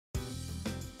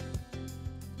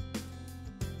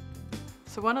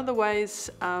So one of the ways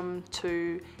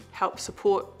to help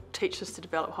support teachers to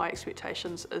develop high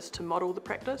expectations is to model the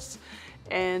practice,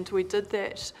 and we did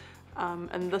that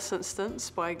in this instance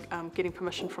by getting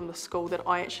permission from the school that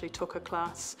I actually took a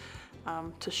class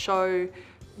to show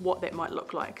what that might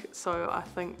look like. So I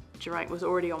think Geraint was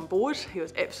already on board, he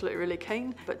was absolutely really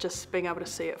keen, but just being able to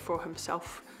see it for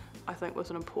himself I think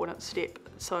was an important step.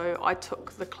 So I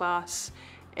took the class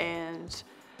and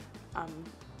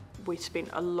we spent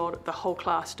the whole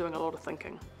class doing a lot of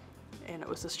thinking, and it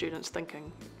was the students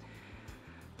thinking.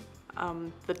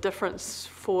 The difference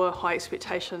for high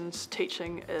expectations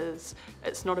teaching is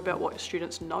it's not about what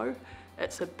students know,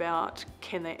 it's about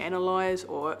can they analyse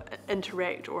or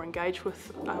interact or engage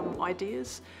with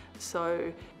ideas.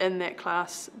 So in that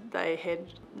class they had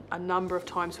a number of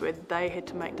times where they had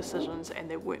to make decisions and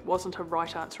there wasn't a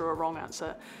right answer or a wrong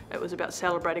answer. It was about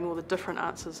celebrating all the different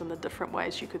answers and the different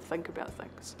ways you could think about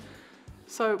things.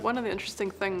 So one of the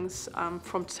interesting things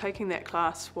from taking that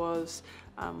class was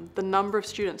the number of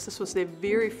students. This was their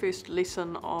very first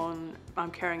lesson on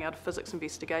carrying out a physics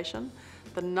investigation.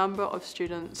 The number of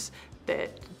students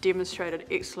that demonstrated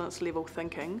excellence level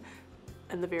thinking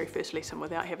in the very first lesson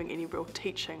without having any real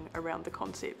teaching around the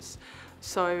concepts.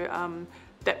 So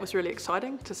that was really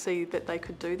exciting to see that they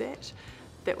could do that.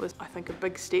 That was, I think, a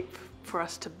big step for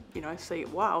us to, see,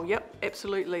 wow, yep,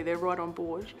 absolutely, they're right on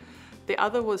board. The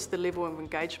other was the level of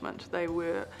engagement. They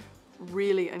were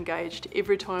really engaged.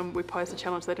 Every time we posed a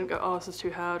challenge, they didn't go, oh, this is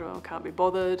too hard, or I can't be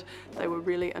bothered. They were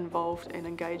really involved and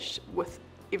engaged with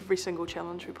every single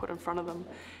challenge we put in front of them.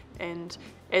 And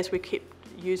as we kept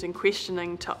using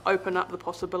questioning to open up the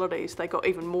possibilities, they got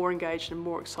even more engaged and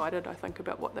more excited, I think,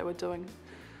 about what they were doing.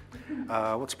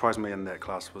 What surprised me in that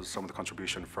class was some of the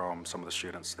contribution from some of the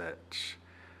students that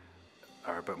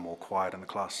are a bit more quiet in the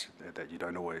class, that you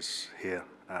don't always hear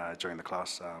during the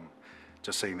class.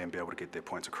 Just seeing them be able to get their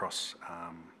points across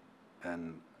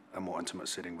in a more intimate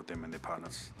setting with them and their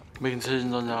partners. Making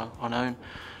decisions on our own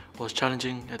was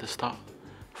challenging at the start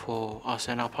for us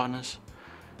and our partners,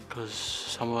 because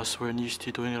some of us weren't used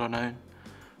to doing it on our own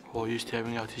or used to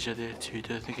having our teacher there to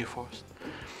do the thinking for us.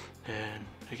 And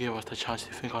it gave us the chance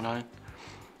to think on our own,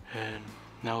 and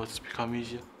now it's become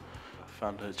easier. I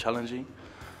found it challenging,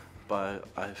 but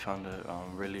I found it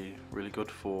really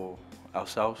good for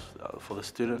ourselves, for the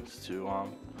students to,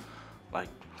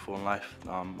 for life,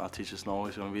 our teacher's not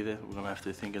always going to be there. We're going to have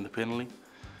to think independently.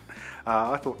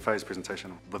 I thought Faye's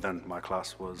presentation within my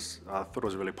class I thought it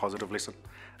was a really positive lesson.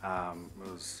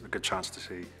 It was a good chance to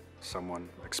see someone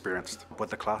experienced with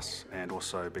the class and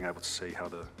also being able to see how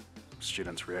the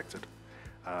students reacted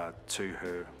to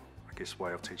her, I guess,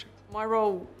 way of teaching. My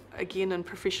role, again, in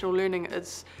professional learning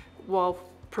is, while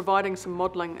providing some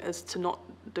modelling, is to not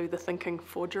do the thinking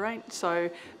for Geraint. So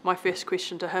my first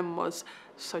question to him was,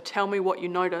 so tell me what you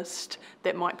noticed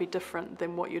that might be different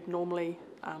than what you'd normally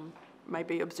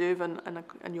maybe observe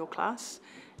in your class.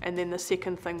 And then the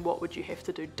second thing, what would you have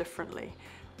to do differently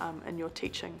in your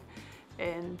teaching?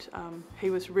 And he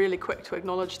was really quick to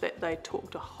acknowledge that they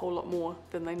talked a whole lot more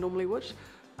than they normally would,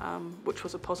 which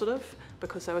was a positive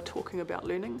because they were talking about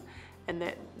learning, and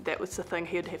that was the thing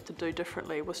he'd have to do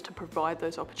differently, was to provide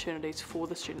those opportunities for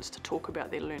the students to talk about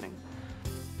their learning.